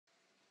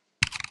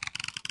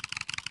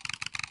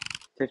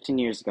15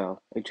 years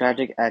ago, a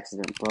tragic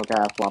accident broke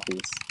out at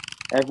Floppy's.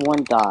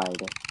 Everyone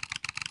died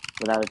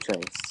without a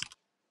trace,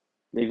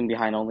 leaving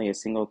behind only a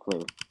single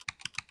clue: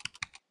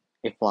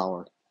 a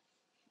flower.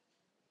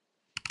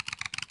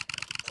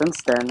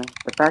 Since then,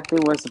 the factory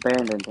was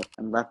abandoned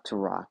and left to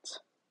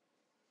rot.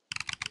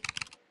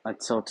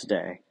 Until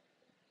today.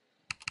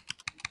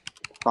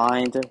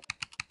 Find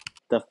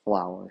the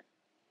flower.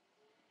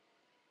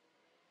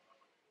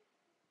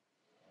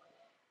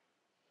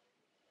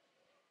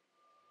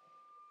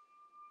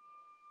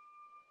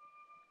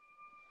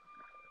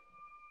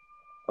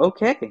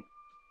 Okay,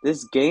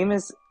 this game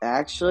is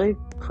actually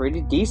pretty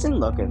decent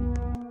looking.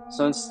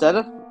 So instead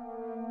of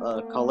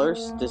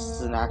colors, this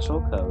is an actual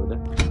code.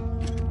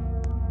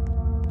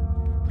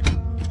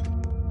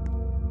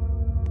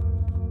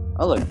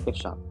 Oh look, gift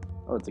shop.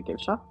 Oh, it's a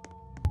gift shop?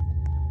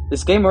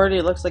 This game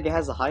already looks like it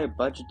has a higher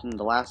budget than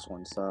the last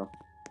one, so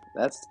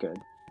that's good.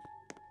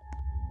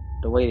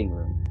 The waiting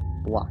room.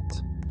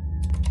 Blocked.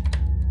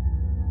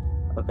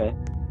 Okay.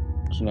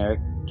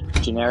 Generic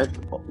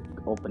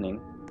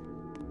opening.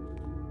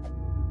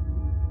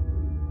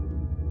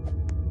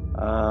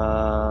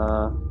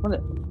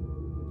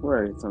 What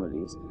are some of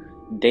these?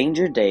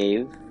 Danger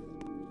Dave.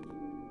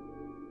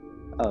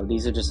 Oh,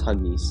 these are just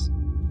Huggies.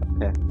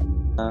 Okay.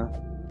 Oh,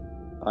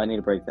 I need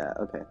to break that.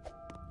 Okay.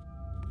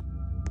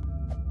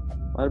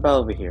 What about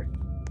over here?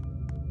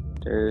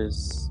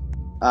 There's...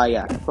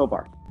 yeah,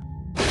 crowbar.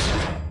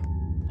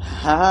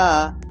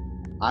 Haha!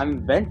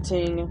 I'm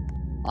venting.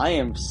 I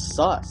am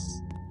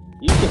sus.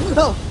 You can...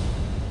 No!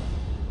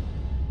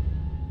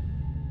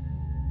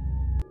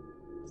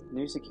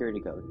 New security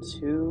code.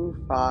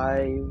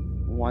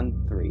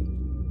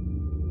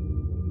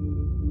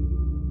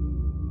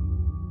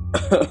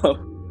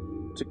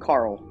 2513. To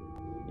Carl.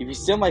 If you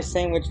steal my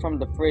sandwich from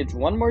the fridge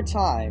one more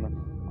time,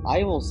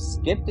 I will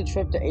skip the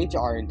trip to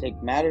HR and take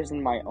matters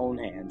in my own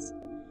hands.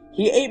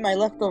 He ate my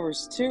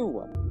leftovers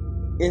too.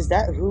 Is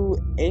that who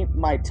ate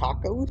my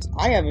tacos?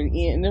 I haven't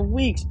eaten in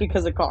weeks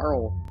because of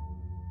Carl.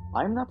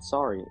 I'm not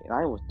sorry, and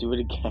I will do it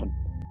again.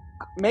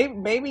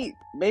 Maybe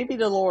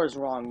the lore is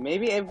wrong.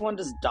 Maybe everyone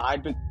just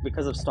died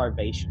because of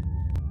starvation.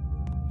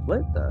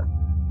 What the?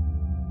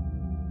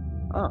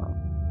 Oh.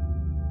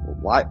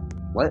 Why?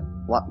 What?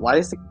 Why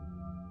does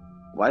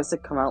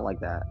it come out like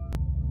that?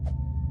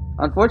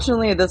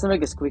 Unfortunately, it doesn't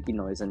make a squeaky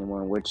noise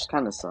anymore, which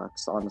kind of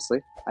sucks,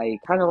 honestly. I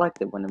kind of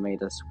liked it when it made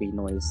a squeaky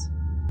noise.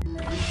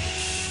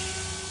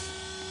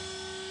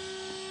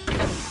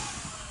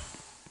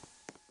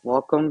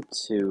 Welcome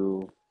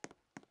to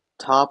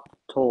Top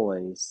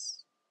Toys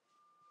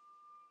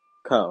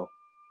Co.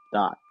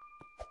 Dot.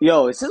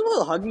 Yo, is this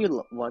what Huggy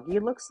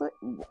Wuggy looks like?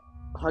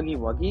 Huggy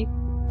Wuggy?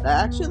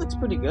 That actually looks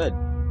pretty good.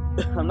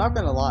 I'm not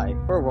gonna lie.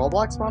 For a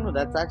Roblox model,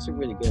 that's actually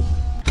really good.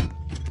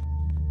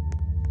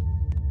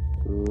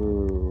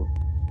 Ooh.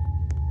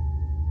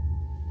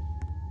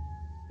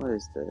 What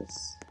is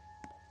this?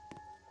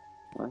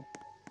 What?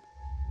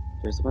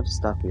 There's a bunch of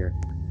stuff here.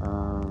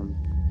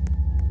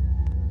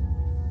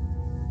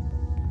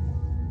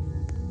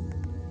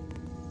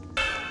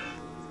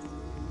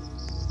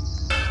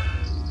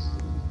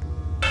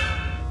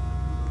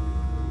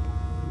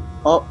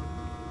 Oh!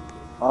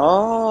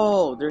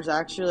 Oh! There's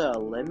actually a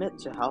limit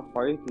to how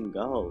far you can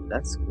go.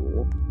 That's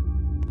cool.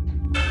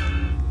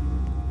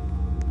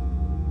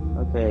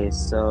 Okay,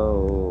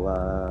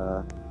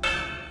 so,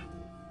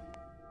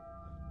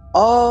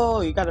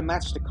 oh, you gotta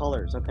match the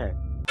colors. Okay.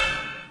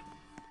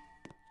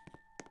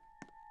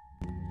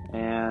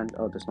 And,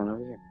 oh, there's one over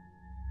here.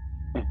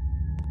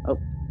 Oh,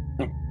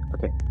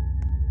 okay.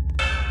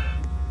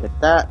 Get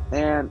that,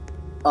 and,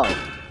 oh.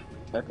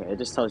 Okay, it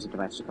just tells you to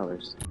match the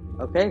colors.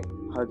 Okay,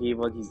 Huggy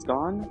Wuggy's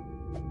gone.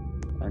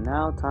 And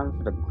now, time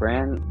for the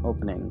grand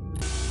opening.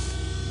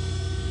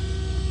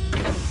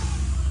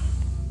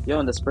 Yo,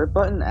 and the sprint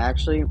button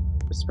actually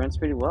sprints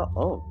pretty well.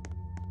 Oh.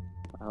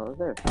 Oh,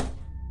 there.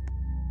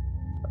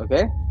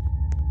 Okay.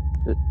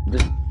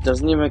 This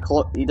doesn't even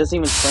close. He doesn't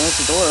even slam at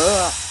the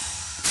door.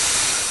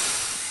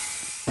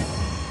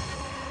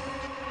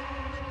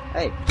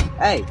 Hey,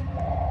 hey,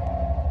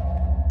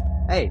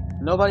 hey!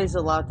 Nobody's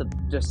allowed to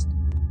just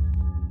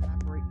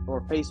evaporate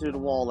or face through the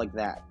wall like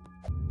that.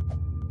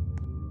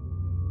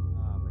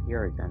 We're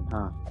here again,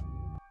 huh?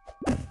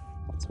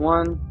 That's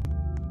 1,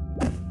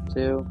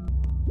 2,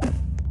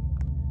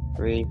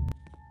 3.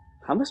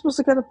 How am I supposed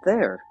to get up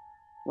there?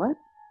 What?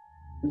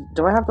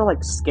 Do I have to,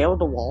 like, scale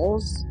the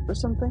walls or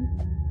something?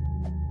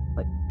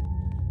 Like,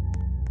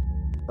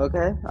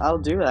 okay, I'll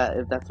do that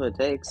if that's what it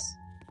takes.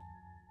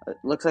 It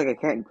looks like I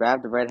can't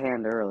grab the red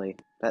hand early.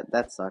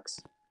 That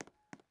sucks.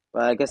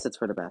 But I guess it's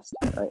for the best.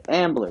 Right,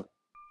 and blue.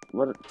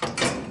 What?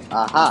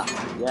 Aha!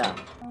 Yeah.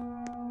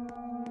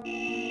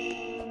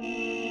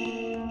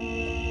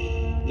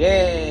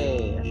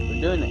 Yay!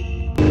 We're doing it.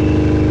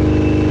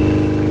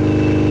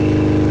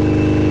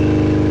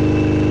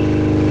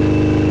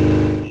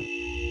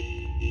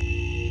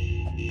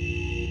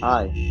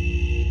 Hi.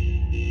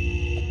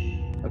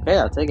 Okay,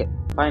 I'll take it.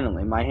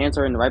 Finally, my hands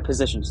are in the right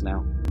positions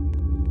now.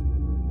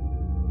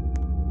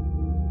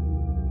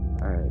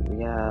 Alright,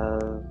 we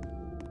have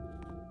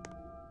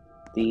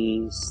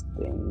these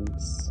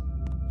things.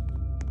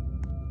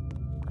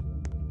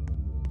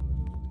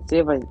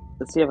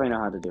 Let's see if I know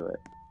how to do it.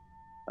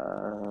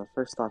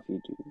 First off,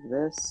 you do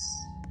this,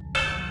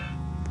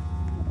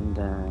 and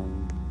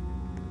then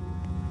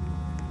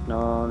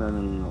no.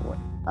 Wait.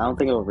 I don't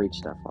think it will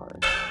reach that far.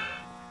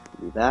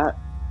 Do that.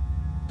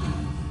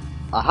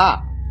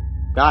 Aha!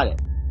 Got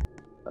it.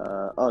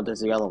 Oh, there's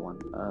the yellow one.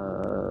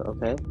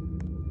 Okay.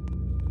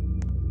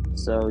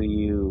 So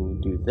you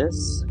do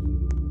this,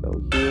 go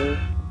here,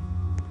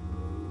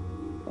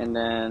 and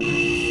then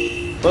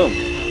boom.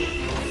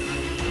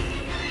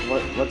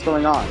 What's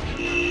going on?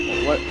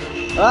 What?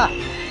 Ah!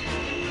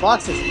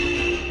 Foxes!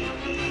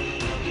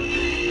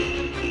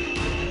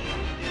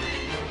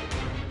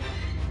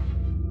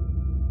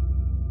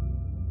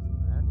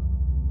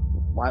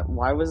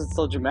 Why was it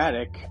so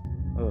dramatic?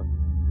 Ugh.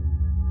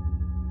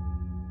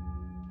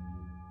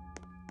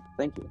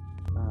 Thank you.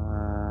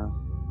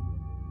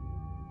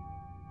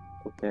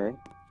 Okay.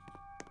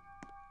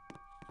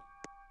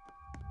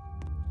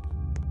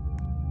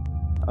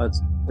 Oh,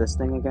 it's this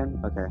thing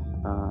again? Okay.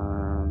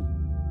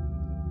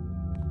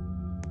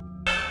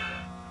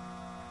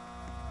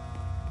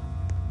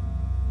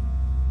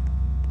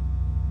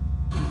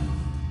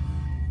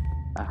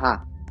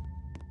 Aha.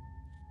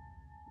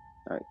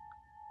 Alright.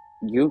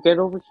 You get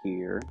over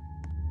here.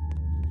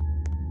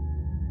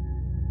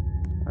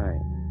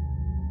 Alright.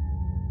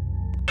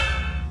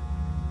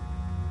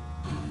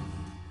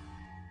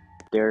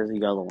 There's the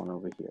yellow one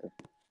over here.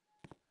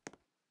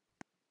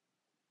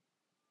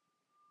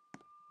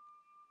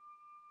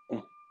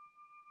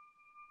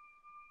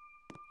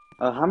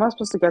 How am I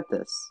supposed to get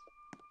this?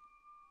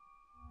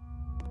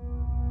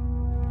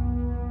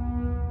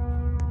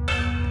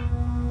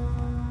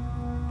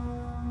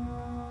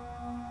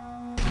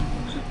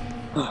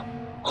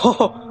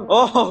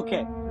 Oh,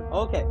 okay.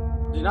 Okay.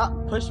 Do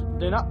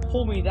not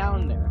pull me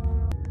down there.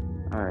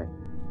 Alright.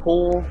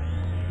 Pull.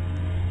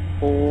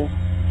 Pull.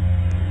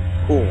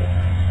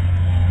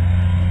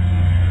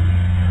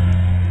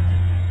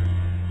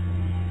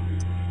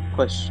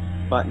 Push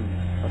button.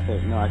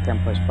 Okay, no, I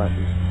can't push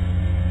button.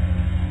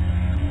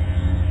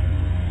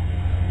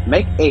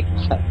 Make a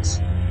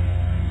pet.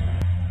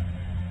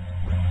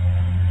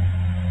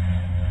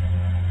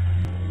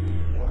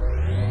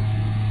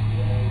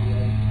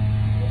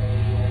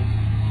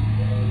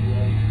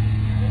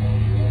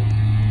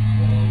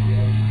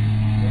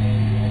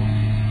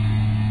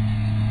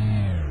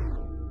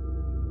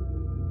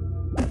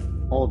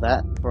 All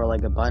that for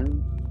like a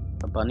button?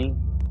 A bunny?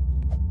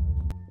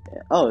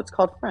 Yeah. Oh, it's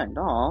called friend.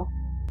 Aw.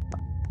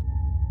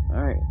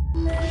 Alright.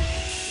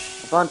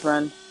 Have fun,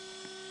 friend.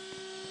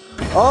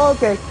 Oh,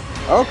 okay.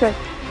 Okay.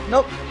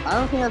 Nope. I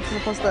don't think that's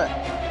supposed to.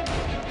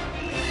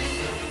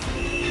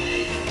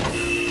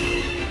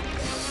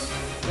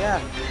 Yeah.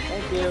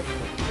 Thank you.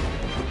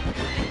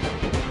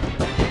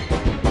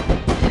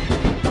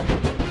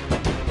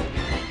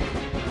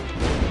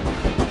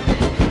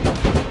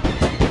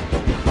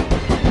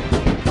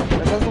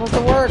 That's not supposed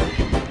to work.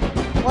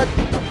 What?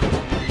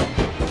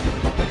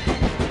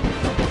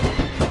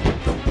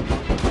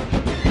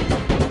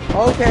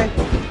 Okay.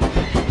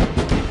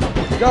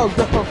 Go.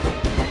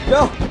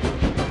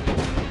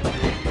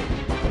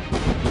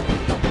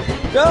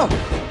 Go.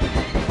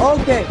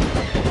 Okay.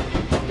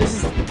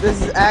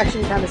 This is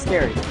actually kind of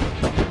scary.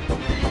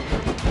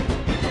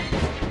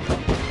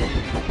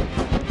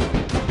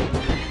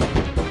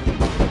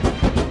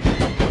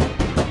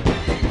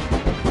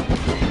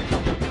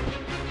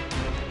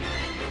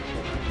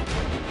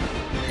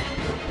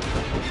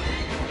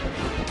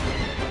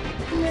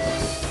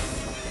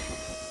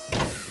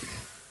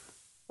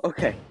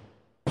 Okay.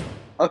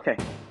 Okay.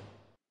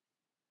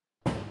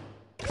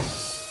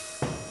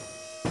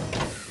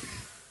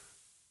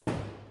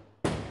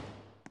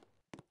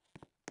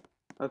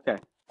 Okay.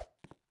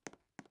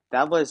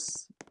 That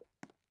was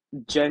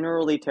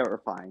generally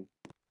terrifying.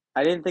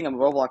 I didn't think a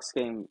Roblox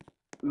game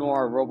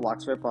nor a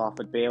Roblox ripoff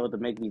would be able to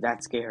make me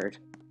that scared.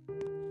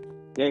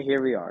 Yet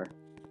here we are.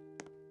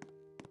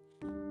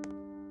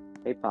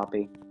 Hey,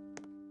 Poppy.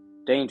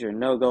 Danger,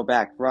 no, go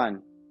back,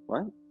 run.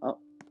 What? Oh,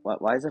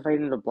 what? Why is it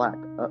fading to black?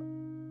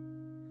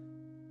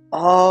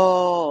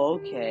 Oh,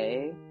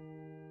 okay.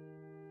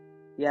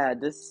 Yeah,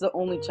 this is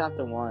only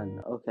chapter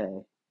 1.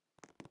 Okay.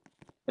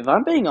 If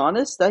I'm being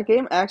honest, that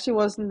game actually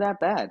wasn't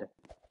that bad.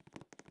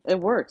 It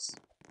works.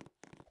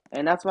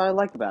 And that's what I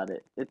like about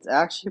it. It's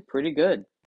actually pretty good.